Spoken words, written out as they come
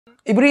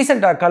இப்போ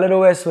ரீசெண்டாக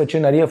ColorOS வச்சு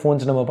நிறைய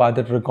ஃபோன்ஸ் நம்ம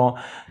பார்த்துட்ருக்கோம்.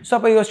 ஸோ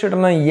அப்போ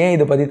யோசிச்சுட்டோம்னா ஏன்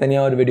இதை பற்றி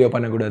தனியாக ஒரு வீடியோ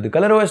பண்ணக்கூடாது?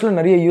 ColorOSல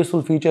நிறைய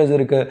யூஸ்ஃபுல் ஃபீச்சர்ஸ்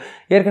இருக்குது.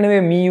 ஏற்கனவே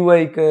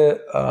MIUIக்கு,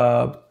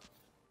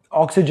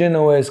 Oxygen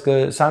OSக்கு,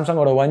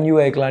 சாம்சங்கோட One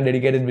UIக்கெலாம்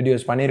டெடிகேட்டட்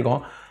வீடியோஸ்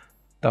பண்ணியிருக்கோம்.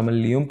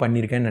 தமிழ்லையும்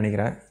பண்ணியிருக்கேன்னு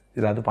நினைக்கிறேன்.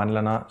 ஏதாவது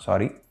பண்ணலன்னா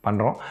சாரி,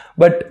 பண்ணுறோம்.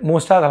 பட்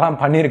மோஸ்ட்டாக அதெல்லாம்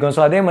பண்ணியிருக்கோம்.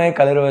 ஸோ அதே மாதிரி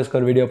ColorOSக்கு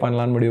ஒரு வீடியோ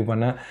பண்ணலான்னு முடிவு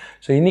பண்ணேன்.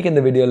 ஸோ இன்றைக்கி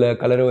இந்த வீடியோவில்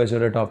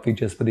ColorOSோட டாப்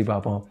ஃபீச்சர்ஸ் பற்றி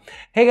பார்ப்போம்.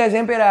 ஹே கைஸ்,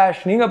 என் பேர்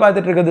ஆஷ். நீங்கள்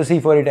பார்த்துட்டு இருக்கிறது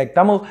C4E Tech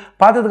தமிழ்.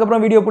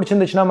 பார்த்ததுக்கப்புறம் வீடியோ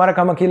பிடிச்சிருந்துச்சுன்னா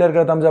மறக்காம கீழே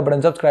இருக்கிற தம்ஸ் அப்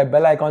பட்டன், சப்ஸ்கிரைப்,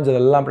 பெல் ஐகான்ஸ்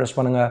இதெல்லாம் ப்ரெஸ்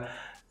பண்ணுங்கள்.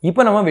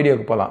 இப்போ நம்ம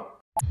வீடியோக்கு போகலாம்.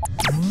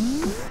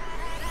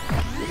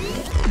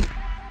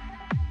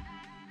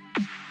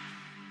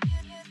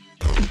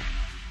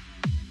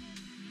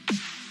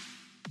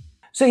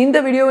 ஸோ இந்த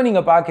வீடியோவை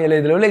நீங்கள் பார்க்கல,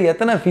 இதில் உள்ள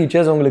எத்தனை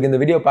ஃபீச்சர்ஸ் உங்களுக்கு இந்த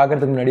வீடியோ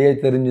பார்க்குறதுக்கு முன்னாடியே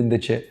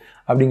தெரிஞ்சிருந்துச்சு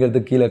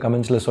அப்படிங்கிறதுக்கு கீழே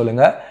கமெண்ட்ஸில்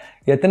சொல்லுங்கள்.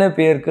 எத்தனை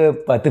பேருக்கு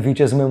 10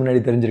 ஃபீச்சர்ஸுமே முன்னாடி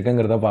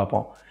தெரிஞ்சிருக்குங்கிறத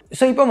பார்ப்போம்.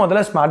 ஸோ இப்போ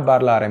முதல்ல ஸ்மார்ட்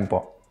பாரில்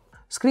ஆரம்பிப்போம்.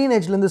 ஸ்க்ரீன்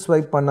எட்ஜ்லேருந்து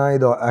ஸ்வைப் பண்ணால்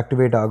இது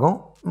ஆக்டிவேட் ஆகும்.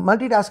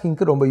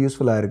 மல்டிடாஸ்கிங்க்கு ரொம்ப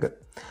யூஸ்ஃபுல்லாக இருக்குது.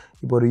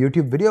 இப்போ ஒரு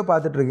யூடியூப் வீடியோ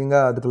பார்த்துட்ருக்கீங்க,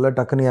 அதுக்குள்ளே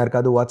டக்குன்னு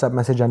யாருக்காவது வாட்ஸ்அப்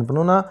மெசேஜ்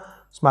அனுப்பணும்னா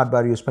ஸ்மார்ட்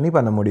பார் யூஸ்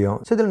பண்ண முடியும்.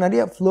 ஸோ இதில்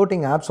நிறைய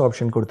ஃப்ளோட்டிங் ஆப்ஸ்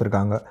ஆப்ஷன்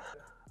கொடுத்துருக்காங்க.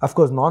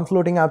 அஃப்கோர்ஸ் நான்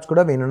ஃப்ளோட்டிங் ஆப்ஸ்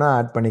கூட வேணும்னா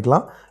ஆட்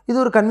பண்ணிக்கலாம். இது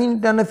ஒரு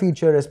கன்வீனியன்ட்டான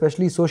ஃபீச்சர்,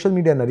 எஸ்பெஷலி சோஷியல்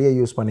மீடியா நிறைய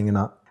யூஸ்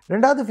பண்ணிங்கன்னா.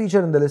 ரெண்டாவது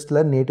ஃபீச்சர் இந்த லிஸ்ட்டில்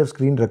நேட்டிவ்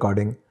ஸ்க்ரீன்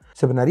ரெக்கார்டிங்.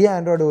 ஸோ இப்போ நிறைய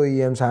ஆண்ட்ராய்டு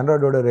OEMs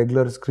ஆண்ட்ராய்டோட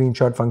ரெகுலர்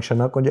ஸ்க்ரீன்ஷாட்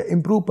ஃபங்க்ஷனை கொஞ்சம்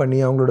இம்ப்ரூவ் பண்ணி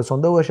அவங்களோட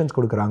சொந்த வெர்ஷன்ஸ்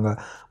கொடுக்குறாங்க.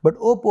 பட்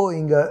OPPO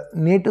இங்கே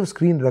நேட்டிவ்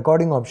ஸ்க்ரீன்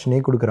ரெக்கார்டிங்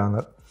ஆப்ஷனே கொடுக்குறாங்க.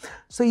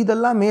 ஸோ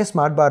இதெல்லாமே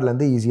ஸ்மார்ட்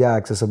பார்லேருந்து ஈஸியாக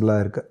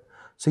ஆக்சசபிளாக இருக்குது.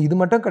 ஸோ இது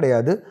மட்டும்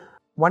கிடையாது,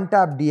 ஒன்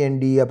டேப்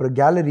DND, அப்புறம்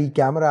கேலரி,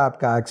 கேமரா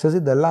ஆப்க்கு ஆக்சஸ்,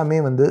 இது எல்லாமே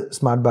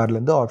ஸ்மார்ட்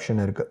பார்லேருந்து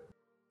ஆப்ஷன் இருக்குது.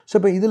 ஸோ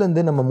இப்போ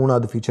இதுலேருந்து நம்ம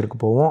மூணாவது ஃபீச்சருக்கு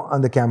போவோம்,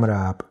 அந்த கேமரா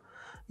ஆப்.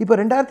 இப்போ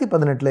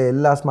 2018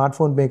 எல்லா ஸ்மார்ட்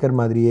ஃபோன் மேக்கர்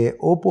மாதிரியே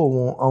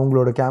ஓப்போவும்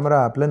அவங்களோட கேமரா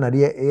ஆப்பில்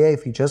நிறைய AI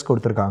ஃபீச்சர்ஸ்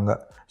கொடுத்துருக்காங்க.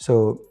 ஸோ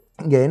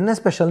இங்கே என்ன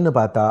ஸ்பெஷல்னு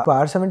பார்த்தா, இப்போ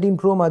R17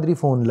 Pro மாதிரி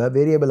ஃபோனில்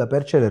வேரியபிள்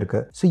அபெர்ச்சர்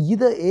இருக்குது. ஸோ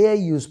இதை AI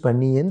யூஸ்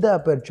பண்ணி எந்த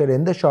அபெர்ச்சர்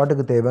எந்த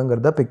ஷாட்டுக்கு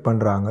தேவைங்கிறத பிக்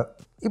பண்ணுறாங்க.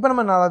 இப்போ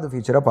நம்ம நாலாவது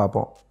ஃபீச்சரை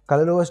பார்ப்போம்.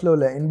 ColorOSல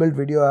உள்ள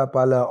inbuilt video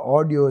ஆப்பால்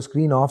audio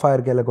screen off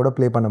ஆயிருக்கையில் கூட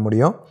ப்ளே பண்ண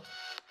முடியும்.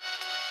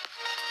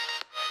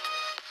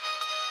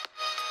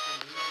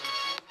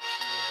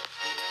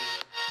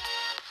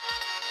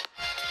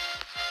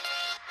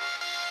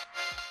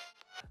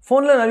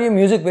 ஃபோனில் நிறைய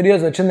மியூசிக்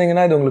வீடியோஸ்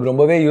வச்சுருந்தீங்கன்னா இது உங்களுக்கு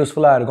ரொம்பவே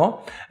யூஸ்ஃபுல்லாக இருக்கும்.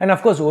 அண்ட்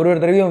அஃப்கோர்ஸ் ஒரு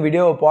தடவையும்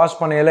வீடியோவை பாஸ்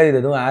பண்ணையில் இது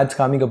எதுவும் ஆட்ஸ்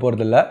காமிக்க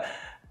போகிறதில்ல.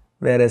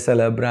 வேறு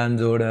சில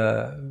பிராண்ட்ஸோட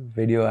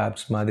வீடியோ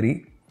ஆப்ஸ் மாதிரி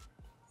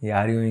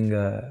யாரையும்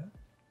இங்கே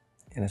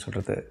என்ன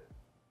சொல்கிறது,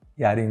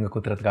 யாரையும் இங்கே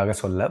குத்துறதுக்காக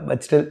சொல்ல,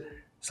 பட் ஸ்டில்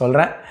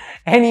சொல்கிறேன்.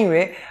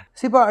 எனிவே,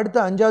 இப்போ அடுத்த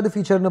 5வது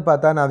ஃபீச்சர்னு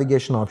பார்த்தா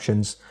நேவிகேஷன்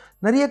ஆப்ஷன்ஸ்.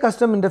 நிறைய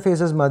கஸ்டம்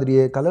இன்டர்ஃபேஸஸ்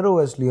மாதிரியே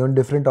ColorOSலையும்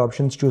டிஃப்ரெண்ட்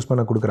ஆப்ஷன்ஸ் சூஸ்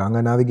பண்ண கொடுக்குறாங்க.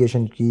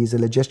 நேவிகேஷன் கீஸ்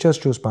இல்லை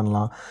ஜெஸ்டர்ஸ் சூஸ்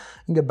பண்ணலாம்.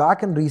 இங்கே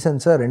பேக் அண்ட்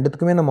ரீசன்ஸை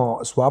ரெண்டுத்துக்குமே நம்ம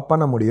ஸ்வாப்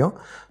பண்ண முடியும்.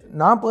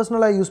 நான்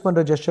பர்சனலாக யூஸ்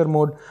பண்ணுற ஜெஸ்டர்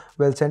மோட்,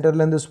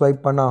 சென்டர்லேருந்து ஸ்வைப்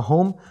பண்ணால்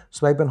ஹோம்,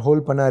 ஸ்வைப் அண்ட்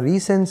ஹோல்ட் பண்ணால்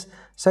ரீசன்ஸ்,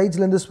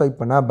 சைட்ஸ்லேருந்து ஸ்வைப்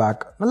பண்ணால்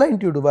பேக். நல்லா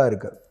இன்ட்யூட்டிவாக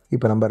இருக்குது.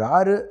 இப்போ நம்பர்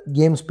 6,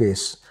 கேம்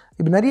ஸ்பேஸ்.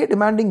 இப்போ நிறைய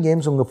டிமாண்டிங்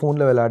கேம்ஸ் உங்கள்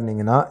ஃபோனில்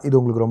விளையாடினீங்கன்னா இது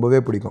உங்களுக்கு ரொம்பவே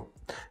பிடிக்கும்.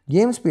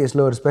 கேம்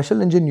ஸ்பேஸில் ஒரு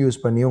ஸ்பெஷல் இன்ஜின்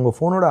யூஸ் பண்ணி உங்கள்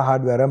ஃபோனோட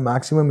ஹார்ட்வேரை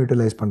மேக்ஸிமம்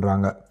யூட்டிலைஸ்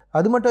பண்ணுறாங்க.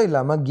 அது மட்டும்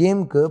இல்லாமல்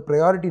கேமுக்கு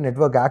ப்ரையாரிட்டி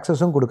நெட்வொர்க்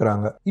ஆக்சஸும்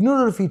கொடுக்குறாங்க.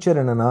 இன்னொரு ஃபீச்சர்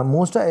என்னென்னா,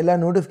 மோஸ்ட்டாக எல்லா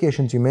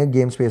நோட்டிஃபிகேஷன்ஸையுமே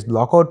கேம் ஸ்பேஸ்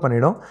பிளாக் அவுட்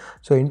பண்ணிடும்.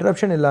 ஸோ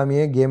இன்டரப்ஷன்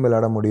இல்லாமையே கேம்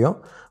விளையாட முடியும்.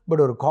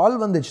 பட் ஒரு கால்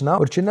வந்துச்சுன்னா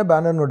ஒரு சின்ன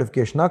பேனர்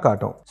நோட்டிஃபிகேஷனாக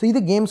காட்டும். ஸோ இது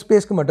கேம்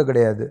ஸ்பேஸ்க்கு மட்டும்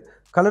கிடையாது.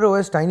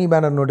 ColorOS டைனி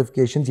பேனர்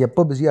நோட்டிஃபிகேஷன்ஸ்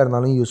எப்போ பிஸியாக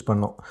இருந்தாலும் யூஸ்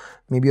பண்ணோம்.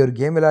 மேபி ஒரு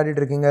கேம்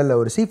விளையாடிட்டு இருக்கீங்க, இல்லை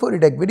ஒரு C4E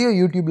Tech வீடியோ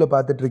யூடியூப்பில்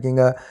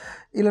பார்த்துட்ருக்கீங்க,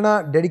 இல்லைனா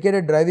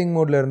டெடிகேட்டட் டிரைவிங்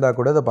மோடில் இருந்தால்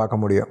கூட அதை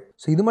பார்க்க முடியும்.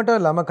 ஸோ இது மட்டும்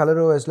இல்லாமல்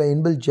ColorOSல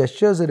இன்பில்ட்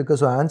ஜெஸ்டர்ஸ்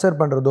இருக்குது. ஸோ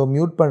ஆன்சர் பண்ணுறதோ,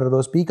 மியூட் பண்ணுறதோ,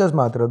 ஸ்பீக்கர்ஸ்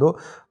மாற்றுறதோ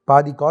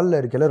பாதி காலில்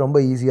இருக்கல ரொம்ப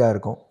ஈஸியாக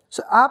இருக்கும்.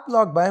 So app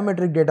lock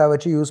biometric data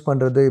வச்சு யூஸ்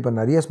பண்ணுறது இப்போ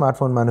நிறைய ஸ்மார்ட்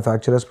ஃபோன்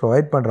மேனுஃபேக்சரர்ஸ்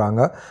ப்ரொவைட்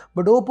பண்ணுறாங்க.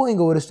 பட் OPPO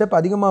இங்கே ஒரு ஸ்டெப்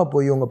அதிகமாக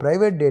போய் உங்கள்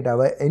ப்ரைவேட்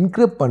டேட்டாவை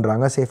என்கிரிப்ட்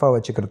பண்ணுறாங்க சேஃபாக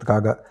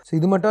வச்சுக்கிறதுக்காக. ஸோ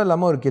இது மட்டும்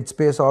இல்லாமல் ஒரு கிட்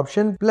ஸ்பேஸ்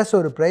ஆப்ஷன் ப்ளஸ்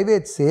ஒரு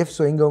ப்ரைவேட் சேஃப்.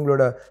 ஸோ இங்கே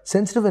உங்களோட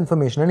சென்சிட்டிவ்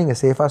இன்ஃபர்மேஷனை நீங்கள்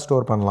சேஃபாக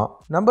ஸ்டோர் பண்ணலாம்.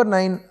 நம்பர்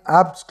 9,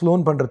 ஆப்ஸ்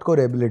க்ளோன் பண்ணுறதுக்கு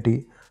ஒரு எபிலிட்டி.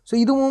 ஸோ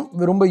இதுவும்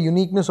ரொம்ப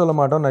யூனிக்னு சொல்ல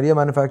மாட்டோம், நிறைய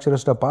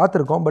மேனுஃபேக்சரர்ஸ்ட்டை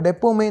பார்த்துருக்கோம். பட்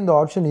எப்போவுமே இந்த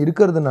ஆப்ஷன்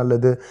இருக்கிறது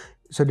நல்லது.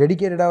 ஸோ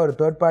டெடிகேட்டடாக ஒரு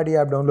தேர்ட் பார்ட்டி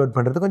ஆப் டவுன்லோட்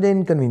பண்ணுறது கொஞ்சம்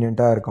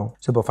இன்கன்வீனியண்ட்டாக இருக்கும்.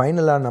 ஸோ இப்போ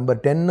ஃபைனலாக நம்பர்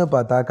 10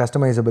 பார்த்தா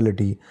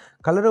கஸ்டமைசபிலிட்டி.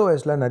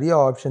 ColorOSல நிறைய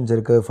ஆப்ஷன்ஸ்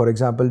இருக்குது. For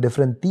example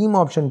different theme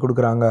option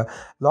கொடுக்குறாங்க,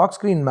 லாக்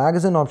ஸ்க்ரீன்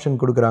மேகசின் ஆப்ஷன்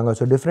கொடுக்குறாங்க.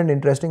 So different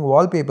interesting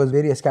wallpapers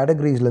various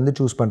கேட்டகரிஸ்லேருந்து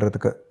choose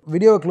பண்ணுறதுக்கு.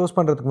 வீடியோவை க்ளோஸ்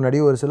பண்ணுறதுக்கு முன்னாடி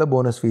ஒரு சில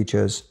போனஸ்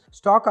ஃபீச்சர்ஸ்.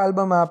 ஸ்டாக்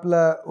ஆல்பம் ஆப்பில்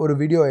ஒரு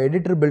வீடியோ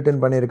எடிட்டர்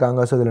பில்ட்இன்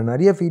பண்ணியிருக்காங்க. ஸோ இதில்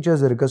நிறைய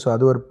ஃபீச்சர்ஸ் இருக்குது. ஸோ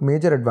அது ஒரு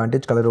மேஜர்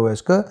அட்வான்டேஜ்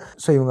ColorOSக்கு.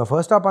 ஸோ இவங்க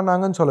ஃபர்ஸ்ட்டாக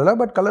பண்ணாங்கன்னு சொல்லலை,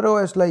 பட்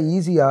ColorOSல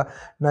ஈஸியாக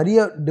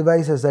நிறைய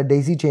டிவைசஸை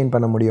டெய்ஸி செயின் பண்ண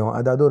முடியும்.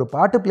 அதாவது ஒரு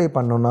பாட்டு ப்ளே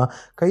பண்ணோன்னா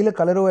கையில்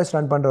ColorOS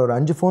ரன் பண்ணுற ஒரு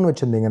 5 ஃபோன்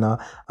வச்சுருந்தீங்கன்னா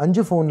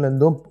 5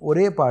 ஃபோன்லேருந்தும்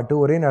ஒரே பாட்டு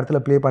ஒரே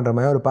நேரத்தில் ப்ளே பண்ணுற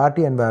மாதிரி ஒரு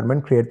பார்ட்டி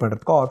என்வாயர்மெண்ட் க்ரியேட்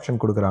பண்ணுறதுக்கு ஆப்ஷன்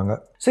கொடுக்குறாங்க.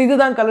 ஸோ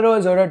இதுதான்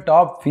ColorOSோட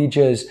டாப்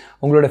ஃபீச்சர்ஸ்.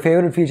 உங்களோட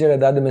ஃபேவரட் ஃபீச்சர்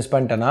ஏதாவது மிஸ்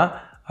பண்ணிட்டேன்னா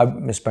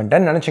மிஸ்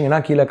பண்ணிட்டேன்னு நினச்சிங்கன்னா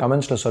கீழே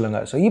கமெண்ட்ஸில்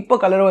சொல்லுங்கள். ஸோ இப்போ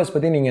கலர்வைஸ்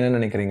பற்றி நீங்கள் என்ன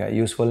நினைக்கிறீங்க?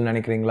 யூஸ்ஃபுல்னு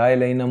நினைக்கிறீங்களா,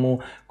 இல்லை இன்னமும்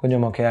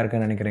கொஞ்சம் மொக்கையாக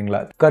இருக்குன்னு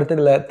நினைக்கிறீங்களா?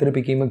 கருத்துக்களை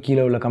திருப்பி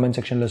கீழே உள்ள கமெண்ட்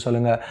செக்ஷனில்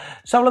சொல்லுங்கள்.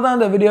 ஸோ அவ்வளோதான்.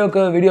 இந்த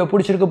வீடியோ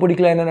பிடிச்சிருக்கு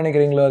பிடிக்கல என்ன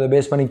நினைக்கிறீங்களோ அதை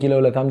பேஸ் பண்ணி கீழே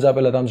உள்ள தம்ஸ்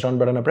அப் இல்லை தம்ஸ் டவுன்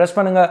பட்டனை ப்ரெஸ்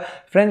பண்ணுங்கள்.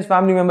 ஃப்ரெண்ட்ஸ்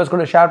ஃபேமிலி மெம்பர்ஸ்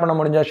கூட ஷேர் பண்ண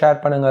முடிஞ்சால்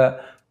ஷேர் பண்ணுங்கள்.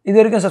 இது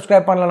வரைக்கும்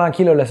சப்ஸ்கிரைப் பண்ணலாம்,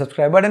 கீழே உள்ள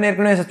சப்ஸ்கிரைப் பட்டன்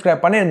ஏற்கனவே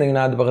சப்ஸ்கிரைப்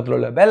பண்ணியிருந்தீங்கன்னா அது பக்கத்தில்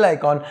உள்ள பெல்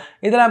ஐக்கான்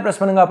இதெல்லாம் ப்ரெஸ்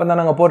பண்ணுங்கள். அப்போ தான்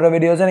நாங்கள் போடுற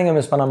வீடியோஸை நீங்கள்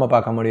மிஸ் பண்ணாமல்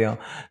பார்க்க முடியும்.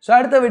 ஸோ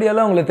அடுத்த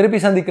வீடியோவில் உங்களை திருப்பி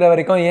சந்திக்கிற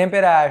வரைக்கும் என்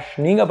பேர் ஆஷ்,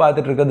 நீங்கள்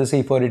பார்த்துட்டு இருக்கிறது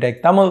C4D Tech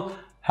Tamil.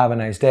 Have a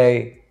nice day.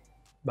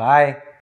 Bye.